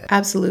benefit.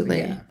 Absolutely.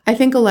 Yeah. I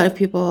think a lot of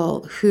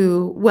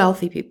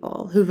wealthy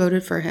people who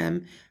voted for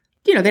him,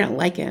 they don't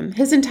like him.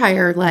 His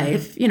entire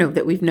life,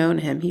 that we've known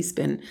him, he's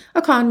been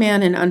a con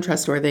man and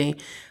untrustworthy.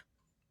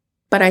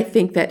 But I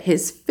think that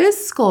his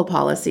fiscal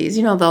policies,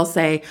 they'll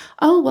say,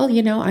 oh, well,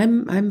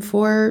 I'm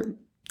for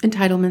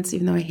entitlements,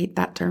 even though I hate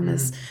that term,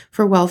 is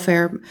for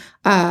welfare,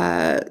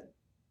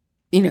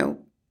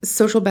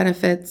 social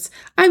benefits.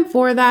 I'm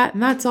for that,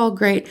 and that's all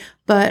great.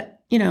 But,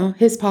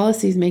 his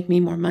policies make me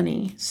more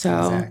money. So,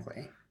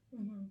 exactly.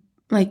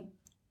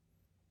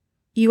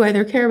 You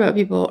either care about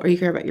people or you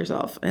care about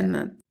yourself. And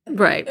then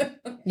right.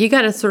 You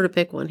got to sort of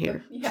pick one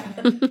here.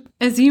 Yeah.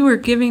 As you were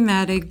giving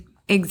that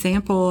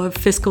example of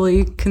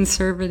fiscally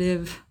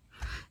conservative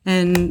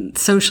and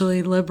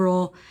socially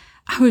liberal,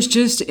 I was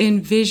just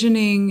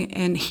envisioning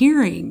and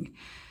hearing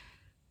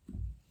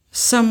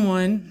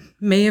someone,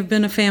 may have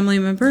been a family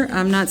member,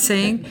 I'm not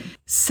saying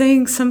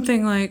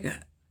something like,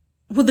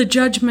 well, the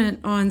judgment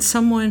on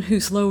someone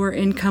who's lower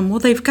income, well,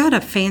 they've got a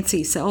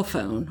fancy cell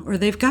phone or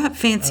they've got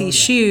fancy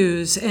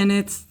shoes. And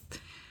it's,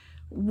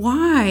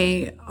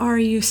 why are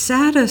you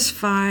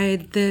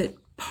satisfied that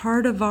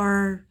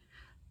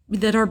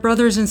that our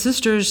brothers and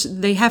sisters,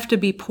 they have to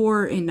be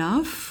poor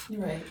enough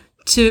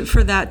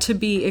for that to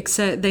be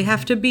accepted? They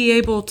have to be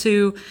able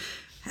to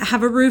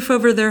have a roof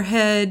over their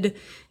head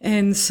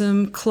and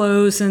some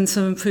clothes and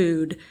some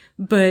food.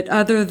 But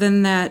other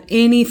than that,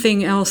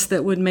 anything else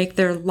that would make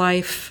their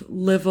life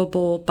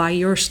livable by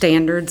your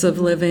standards of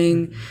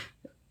living,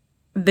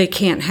 they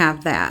can't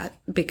have that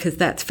because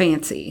that's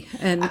fancy.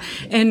 And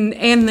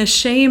the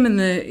shame and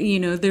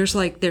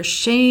there's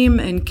shame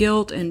and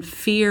guilt and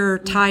fear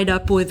tied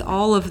up with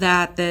all of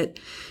that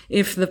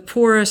if the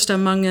poorest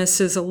among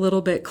us is a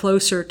little bit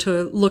closer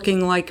to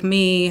looking like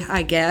me,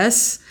 I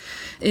guess,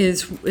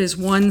 is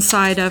one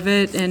side of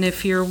it. And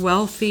if you're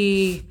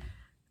wealthy,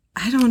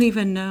 I don't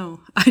even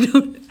know.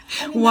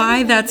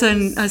 Why that's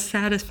a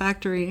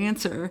satisfactory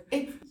answer.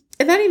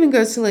 And that even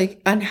goes to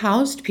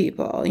unhoused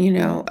people,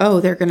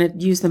 they're going to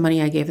use the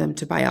money I gave them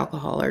to buy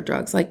alcohol or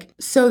drugs.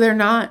 So they're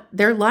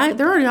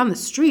already on the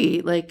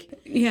street.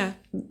 Yeah.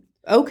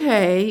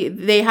 Okay.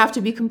 They have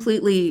to be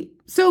completely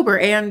sober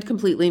and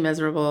completely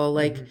miserable.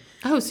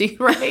 Oh, so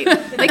you're right.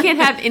 They can't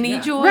have any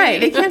joy.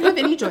 Right. They can't have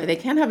any joy. They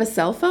can't have a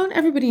cell phone.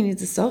 Everybody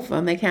needs a cell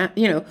phone. They can't,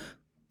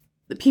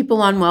 the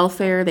people on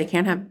welfare, they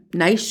can't have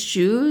nice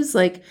shoes.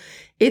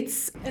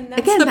 It's, and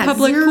that's the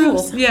public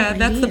pool. Yeah,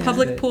 that's the idea.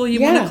 public pool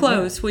you want to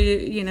close.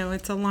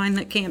 It's a line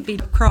that can't be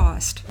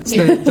crossed.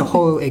 So the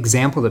whole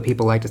example that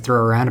people like to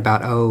throw around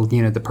about,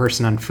 the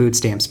person on food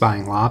stamps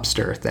buying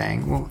lobster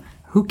thing. Well,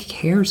 who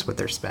cares what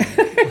they're spending?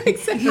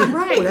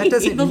 Right. That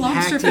doesn't the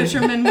lobster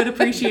fishermen would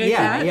appreciate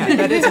that. Yeah,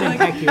 that doesn't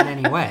impact you in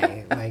any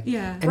way. And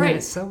then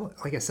a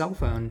cell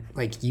phone,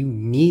 you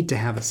need to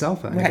have a cell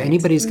phone. Right. If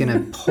anybody's going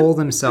to pull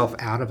themselves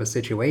out of a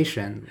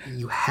situation,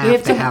 you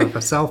have to have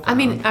a cell phone. I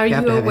mean, are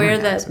you aware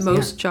that access.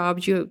 most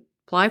jobs you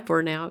apply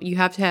for now, you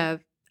have to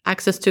have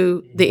access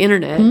to the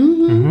internet?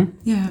 Mm-hmm.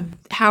 Yeah.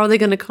 How are they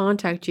going to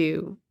contact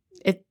you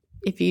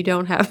if you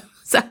don't have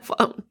a cell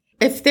phone?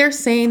 If they're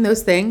saying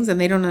those things and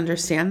they don't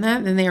understand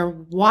that, then they are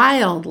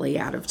wildly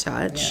out of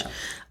touch.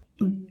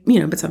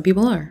 Yeah. But some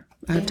people are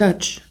out of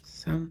touch.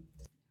 So,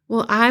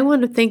 well, I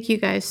want to thank you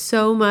guys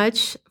so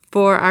much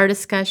for our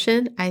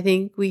discussion. I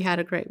think we had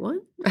a great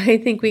one. I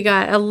think we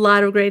got a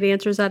lot of great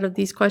answers out of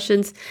these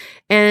questions,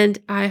 and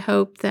I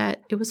hope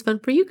that it was fun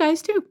for you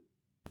guys too.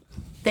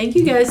 Thank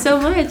you guys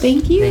so much.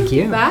 Thank you. Thank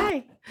you.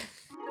 Bye.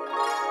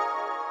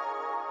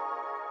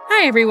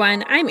 Hi,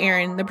 everyone. I'm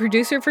Erin, the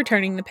producer for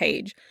Turning the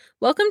Page.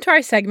 Welcome to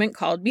our segment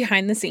called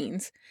Behind the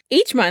Scenes.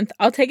 Each month,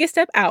 I'll take a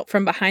step out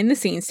from behind the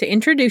scenes to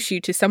introduce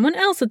you to someone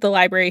else at the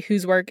library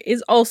whose work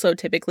is also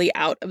typically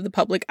out of the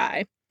public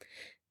eye.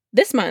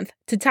 This month,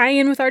 to tie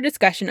in with our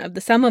discussion of The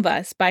Sum of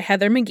Us by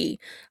Heather McGhee,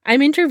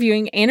 I'm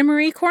interviewing Anna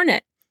Marie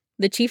Cornett,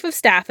 the Chief of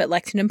Staff at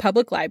Lexington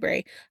Public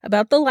Library,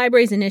 about the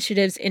library's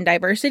initiatives in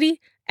diversity,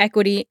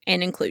 equity,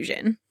 and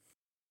inclusion.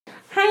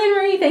 Hi, Anna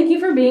Marie. Thank you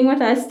for being with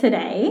us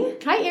today.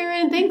 Hi,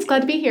 Erin. Thanks.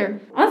 Glad to be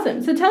here.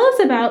 Awesome. So tell us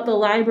about the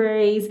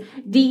library's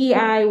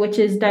DEI, which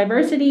is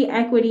Diversity,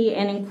 Equity,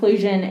 and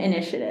Inclusion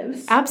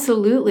initiatives.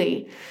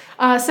 Absolutely.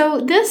 So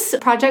this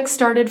project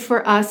started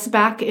for us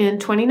back in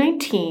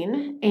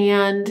 2019,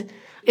 and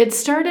it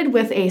started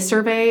with a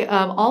survey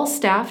of all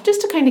staff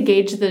just to kind of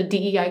gauge the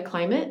DEI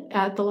climate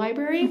at the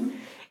library.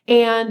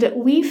 And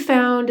we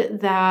found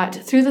that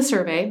through the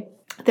survey,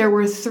 there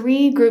were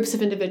 3 groups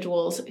of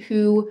individuals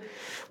who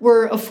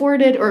were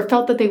afforded or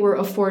felt that they were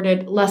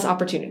afforded less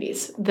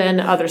opportunities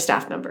than other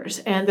staff members.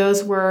 And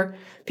those were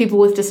people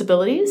with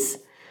disabilities,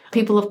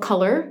 people of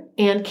color,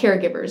 and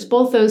caregivers,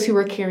 both those who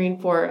were caring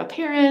for a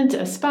parent,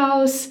 a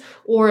spouse,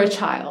 or a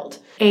child.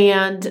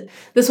 And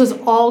this was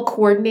all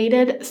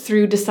coordinated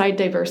through Decide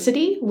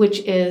Diversity, which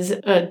is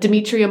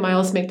Demetria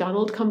Miles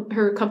McDonald,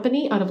 her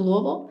company out of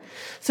Louisville.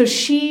 So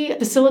she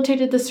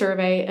facilitated the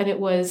survey, and it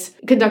was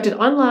conducted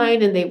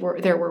online, and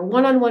there were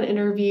one-on-one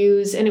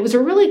interviews, and it was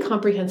a really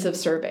comprehensive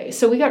survey.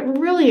 So we got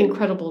really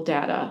incredible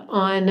data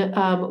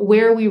on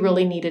where we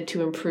really needed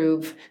to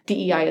improve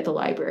DEI at the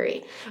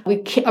library.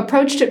 We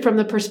approached it from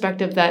the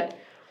perspective that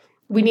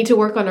we need to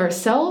work on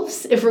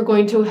ourselves if we're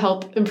going to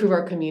help improve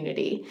our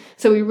community.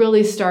 So we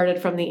really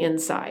started from the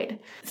inside.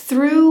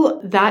 Through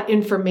that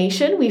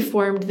information, we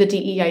formed the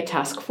DEI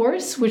task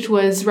force, which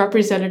was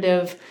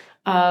representative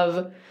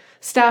of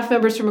staff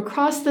members from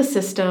across the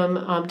system,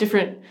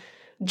 different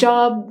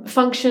job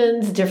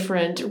functions,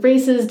 different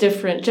races,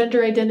 different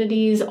gender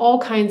identities, all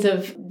kinds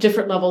of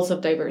different levels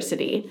of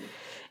diversity.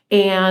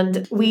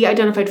 And we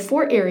identified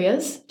 4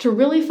 areas to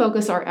really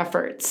focus our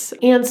efforts,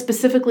 and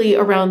specifically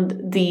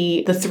around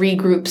the 3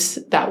 groups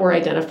that were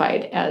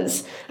identified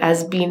as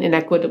being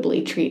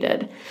inequitably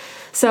treated.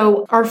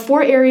 So our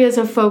 4 areas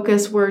of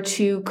focus were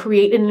to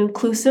create an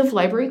inclusive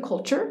library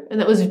culture, and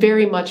that was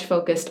very much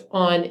focused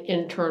on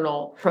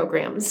internal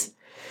programs.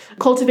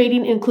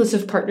 Cultivating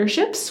inclusive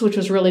partnerships, which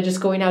was really just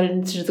going out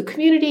into the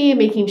community,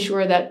 making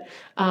sure that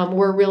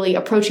we're really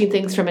approaching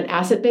things from an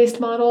asset-based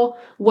model,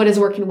 what is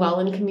working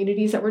well in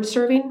communities that we're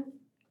serving,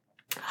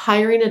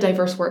 hiring a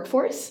diverse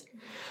workforce,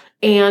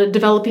 and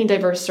developing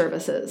diverse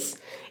services,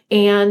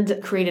 and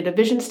created a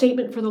vision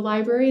statement for the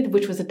library,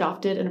 which was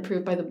adopted and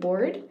approved by the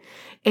board.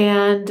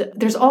 And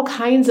there's all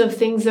kinds of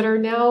things that are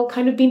now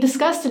kind of being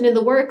discussed and in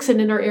the works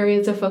and in our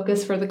areas of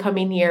focus for the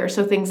coming year.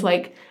 So things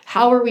like,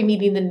 how are we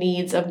meeting the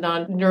needs of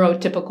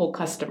non-neurotypical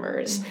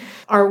customers? Mm-hmm.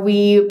 Are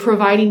we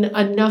providing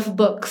enough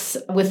books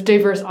with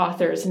diverse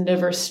authors and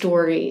diverse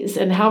stories?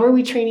 And how are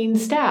we training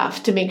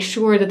staff to make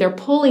sure that they're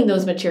pulling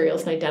those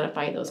materials and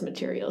identifying those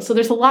materials? So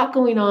there's a lot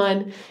going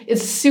on.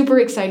 It's super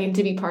exciting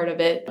to be part of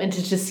it and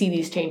to just see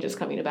these changes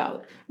coming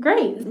about.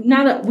 Great.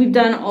 Now that we've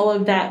done all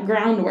of that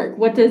groundwork,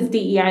 what does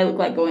DEI look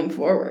like going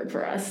forward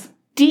for us?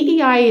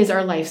 DEI is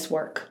our life's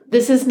work.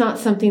 This is not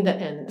something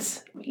that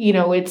ends. You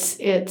know,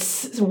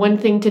 it's one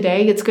thing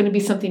today, it's going to be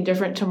something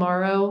different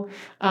tomorrow,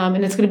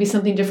 and it's going to be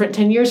something different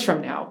 10 years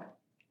from now.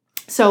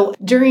 So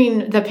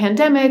during the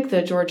pandemic,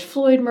 the George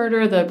Floyd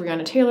murder, the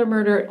Breonna Taylor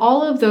murder,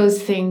 all of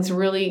those things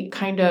really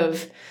kind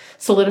of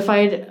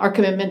solidified our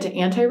commitment to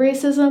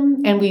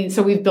anti-racism. And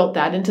we've built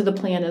that into the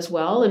plan as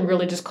well, and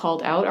really just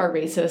called out what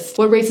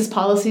racist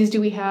policies do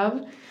we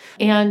have.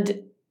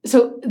 And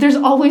so there's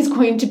always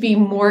going to be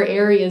more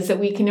areas that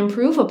we can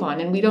improve upon,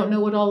 and we don't know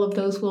what all of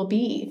those will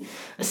be.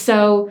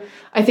 So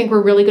I think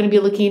we're really going to be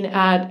looking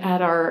at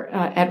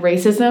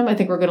racism. I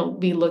think we're going to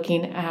be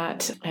looking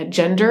at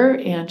gender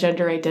and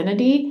gender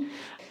identity.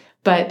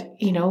 But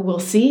we'll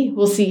see.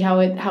 We'll see how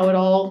it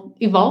all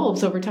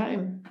evolves over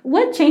time.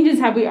 What changes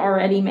have we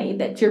already made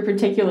that you're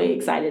particularly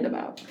excited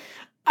about?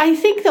 I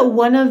think that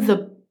one of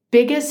the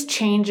biggest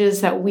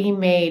changes that we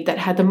made that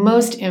had the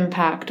most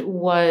impact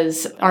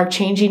was our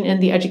changing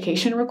in the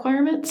education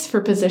requirements for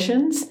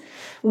positions.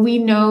 We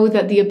know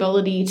that the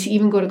ability to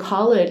even go to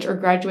college or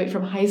graduate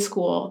from high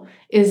school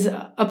is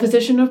a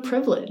position of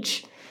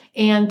privilege.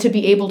 And to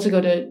be able to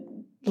go to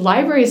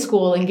library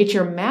school and get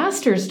your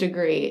master's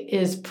degree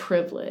is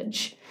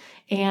privilege.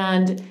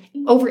 And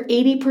over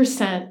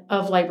 80%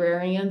 of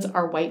librarians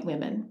are white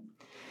women.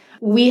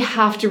 We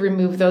have to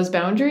remove those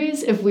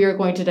boundaries if we are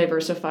going to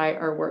diversify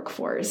our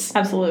workforce.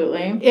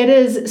 Absolutely. It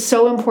is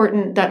so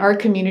important that our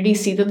community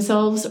see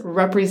themselves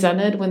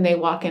represented when they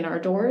walk in our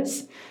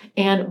doors.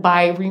 And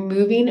by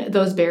removing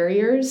those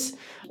barriers,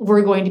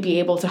 we're going to be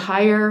able to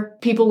hire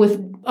people with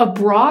a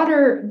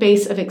broader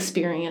base of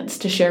experience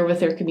to share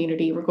with their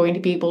community. We're going to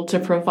be able to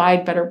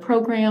provide better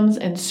programs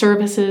and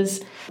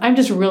services. I'm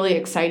just really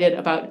excited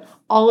about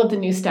all of the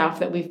new staff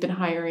that we've been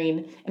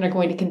hiring and are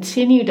going to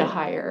continue to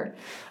hire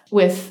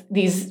with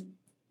these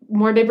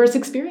more diverse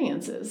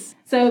experiences.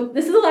 So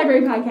this is a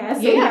library podcast,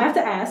 so we Yeah. have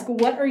to ask,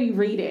 what are you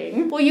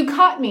reading? Well, you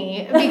caught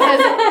me because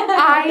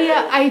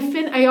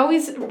I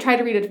always try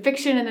to read a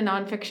fiction and a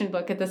nonfiction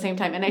book at the same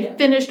time, and I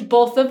finished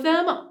both of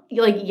them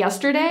like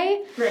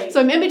yesterday. Great. So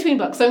I'm in between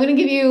books. So I'm going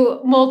to give you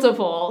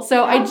multiple.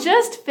 So I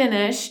just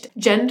finished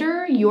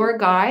Gender, Your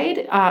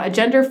Guide, a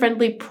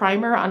gender-friendly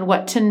primer on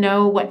what to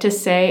know, what to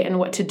say, and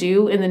what to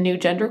do in the new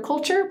gender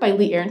culture by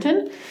Lee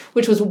Arrington,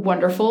 which was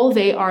wonderful.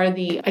 They are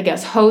the, I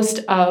guess,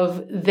 host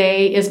of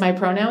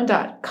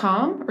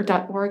theyismypronoun.com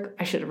or .org.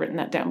 I should have written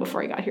that down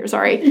before I got here.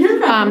 Sorry.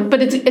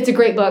 But it's a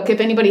great book.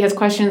 If anybody has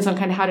questions on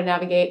kind of how to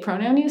navigate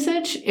pronoun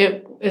usage,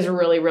 it is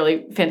really,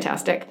 really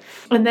fantastic.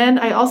 And then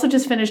I also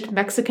just finished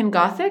Mexican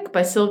Gothic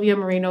by Silvia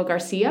Moreno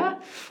Garcia,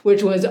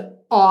 which was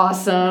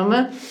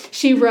awesome.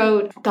 She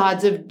wrote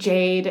Gods of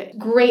Jade,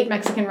 great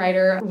Mexican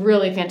writer,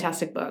 really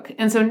fantastic book.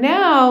 And so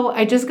now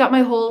I just got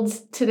my holds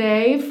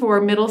today for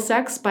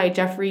Middlesex by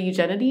Jeffrey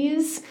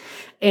Eugenides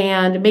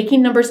and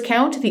Making Numbers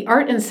Count, The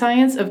Art and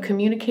Science of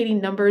Communicating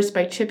Numbers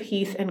by Chip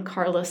Heath and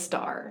Carla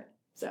Starr.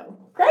 So,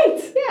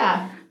 Great.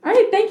 yeah. All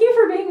right. Thank you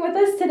for being with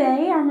us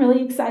today. I'm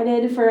really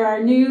excited for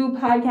our new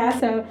podcast.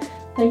 So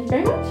thank you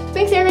very much.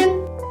 Thanks,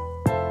 Erin.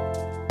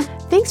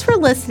 Thanks for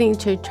listening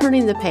to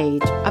Turning the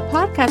Page, a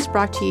podcast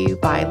brought to you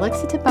by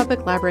Lexington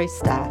Public Library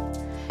staff.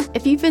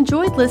 If you've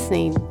enjoyed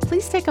listening,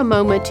 please take a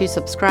moment to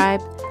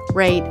subscribe,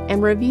 rate,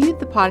 and review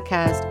the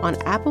podcast on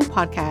Apple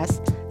Podcasts,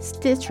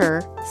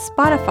 Stitcher,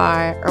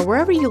 Spotify, or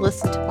wherever you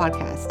listen to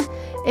podcasts.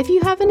 If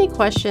you have any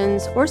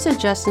questions or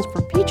suggestions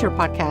for future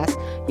podcasts,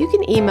 you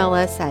can email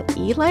us at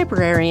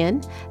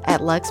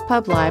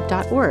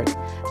elibrarian@lexpublib.org.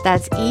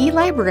 That's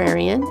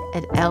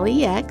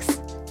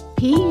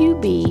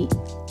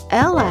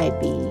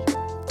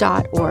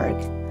elibrarian@lexpublib.org.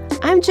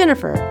 I'm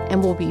Jennifer,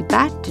 and we'll be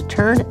back to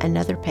turn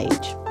another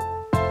page.